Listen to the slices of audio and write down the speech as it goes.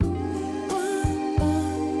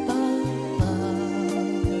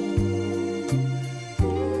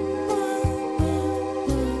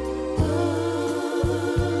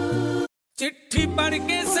चिट्ठी पढ़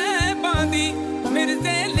के सहबां दी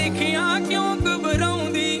मिर्जे लिखिया क्यों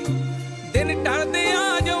घबराउंदी दिन टलदे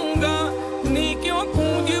आ जाऊंगा नी क्यों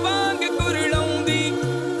कूंज वांग कुरलाउंदी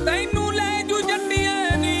तैनू लै जू जट्टिए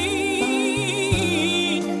नी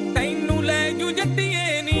तैनू लै जू जट्टिए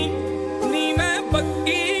नी मैं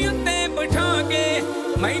पक्की उत्ते बिठा के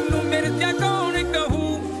मैनू मिर्जा कौन कहू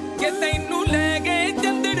कि तैनू लै गए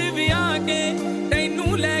चंदड़ विआह के तैनू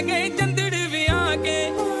लै गए चंदड़ विआह के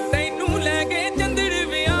तैनू लै गए चंदड़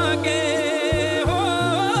विआह के हो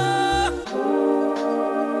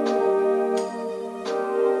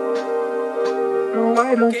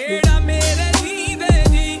केड़ा मेरे जींदे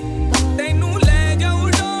जी तैनू लै जाऊं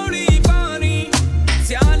डोली पानी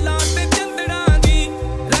सियालां ते चंदड़ां दी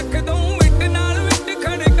रख दूं विट नाल विट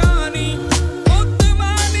खड़कानी पुत्त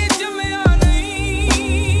मां ने जम्मिया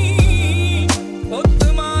नहीं पुत्त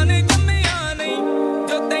मां ने जम्मिया नहीं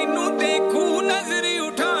जो तैनू देखू नजर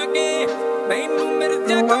उठा के मैनू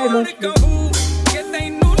मिर्जा कौन कहू कि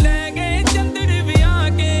तैनू लै गए चंदड़ विआह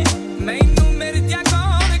के मैनू मिर्जा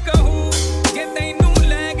कौन कहू कि तैनू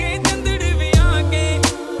लै गए चंदड़ विआह के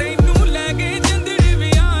तैनू लै गए चंदड़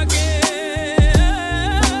विआह के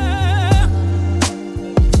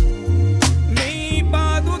नी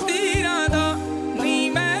पादू तीरां दा नी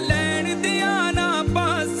मैं लैण दिया ना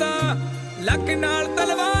पासा लक नाल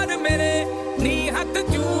तलवार मेरे नी हथ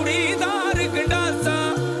चूड़ीदार गंडासा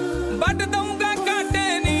ਵੱਢ ਦਊਂਗਾ ਕਾਟੇ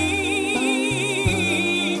ਨੀ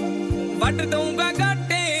ਵੱਢ ਦਊਂਗਾ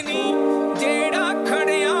ਕਾਟੇ ਨੀ ਜਿਹੜਾ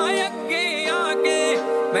ਖੜਿਆ ਅੱਗੇ ਆ ਕੇ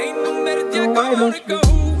ਮੈਨੂੰ ਮਿਰਜ਼ਾ ਕੌਣ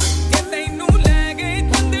ਕਹੂ ਕਿ ਤੈਨੂੰ ਲੈ ਗਏ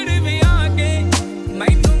ਚੰਦੜ ਵਿਆਹ ਕੇ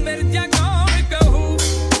ਮੈਨੂੰ ਮਿਰਜ਼ਾ ਕੌਣ ਕਹੂ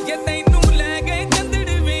ਕਿ ਤੈਨੂੰ ਲੈ ਗਏ ਚੰਦੜ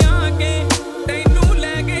ਵਿਆਹ ਕੇ ਤੈਨੂੰ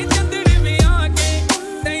ਲੈ ਗਏ ਚੰਦੜ ਵਿਆਹ ਕੇ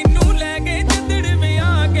ਤੈਨੂੰ ਲੈ ਗਏ ਚੰਦੜ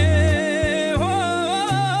ਵਿਆਹ ਕੇ ਹੋ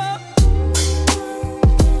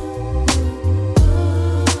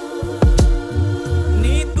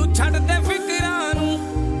ਨੀ ਤੂੰ ਛੱਡ ਦੇ ਫਿਕਰਾਂ ਨੂੰ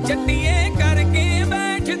ਜੱਟੀਏ ਕਰਕੇ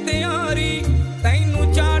ਬੈਠ ਤਿਆਰੀ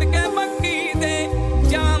ਤੈਨੂੰ ਚਾੜ ਕੇ ਬੱਕੀ ਦੇ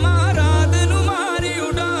ਜਾਵਾਂ ਰਾਤ ਨੂੰ ਮਾਰੀ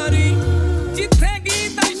ਉਡਾਰੀ ਜਿੱਥੇ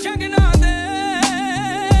ਗੀਤ ਸ਼ਗਨਾਂ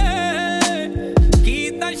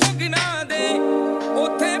ਦੇ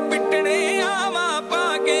ਉੱਥੇ ਪਿੱਟਣੇ ਆਵਾਂ ਪਾ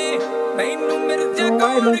ਕੇ ਮੈਨੂੰ ਮਿਰਜ਼ਾ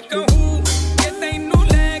ਕੌਣ ਕਹੂ ਕਿ ਤੈਨੂੰ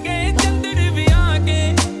ਲੈ ਗਏ ਚੰਦੜ ਵਿਆਹ ਕੇ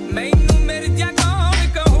ਮੈਨੂੰ ਮਿਰਜ਼ਾ ਕੌਣ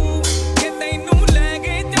ਕਹੂ ਕਿ ਤੈਨੂੰ ਲੈ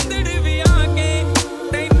ਗਏ ਚੰਦੜ ਵਿਆਹ ਕੇ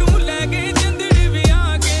ਤੈਨੂੰ ਲੈ ਗਏ ਚੰਦੜ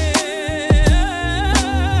ਵਿਆਹ ਕੇ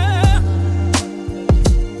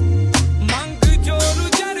ਮੰਗ ਜੋਰੂ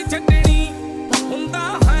ਜਰ ਛੱਡਣੀ ਹੁੰਦਾ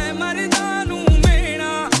ਹੈ ਮਰਦਾਂ ਨੂੰ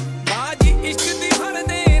ਮੇਣਾ ਬਾਜੀ ਇਸ਼ਕ ਦੀ ਹਰ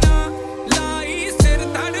ਦੇਣਾ ਲਾਈ ਸਿਰ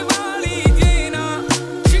ਧੜ ਵਾਲੀ ਜੇਨਾ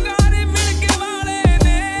ਸ਼ਿੰਗਾਰੇ ਮਿਲ ਕੇ ਵਾਲੇ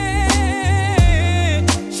ਨੇ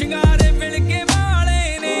ਸ਼ਿੰਗਾਰੇ ਮਿਲ ਕੇ ਵਾਲੇ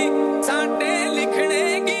ਨੇ ਸਾਡੇ ਲਿਖਣੇ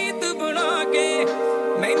ਗੀਤ ਬਣਾ ਕੇ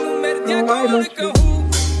ਮੈਨੂੰ ਮਿਰਜ਼ਾ ਕੌਣ ਕਹੂ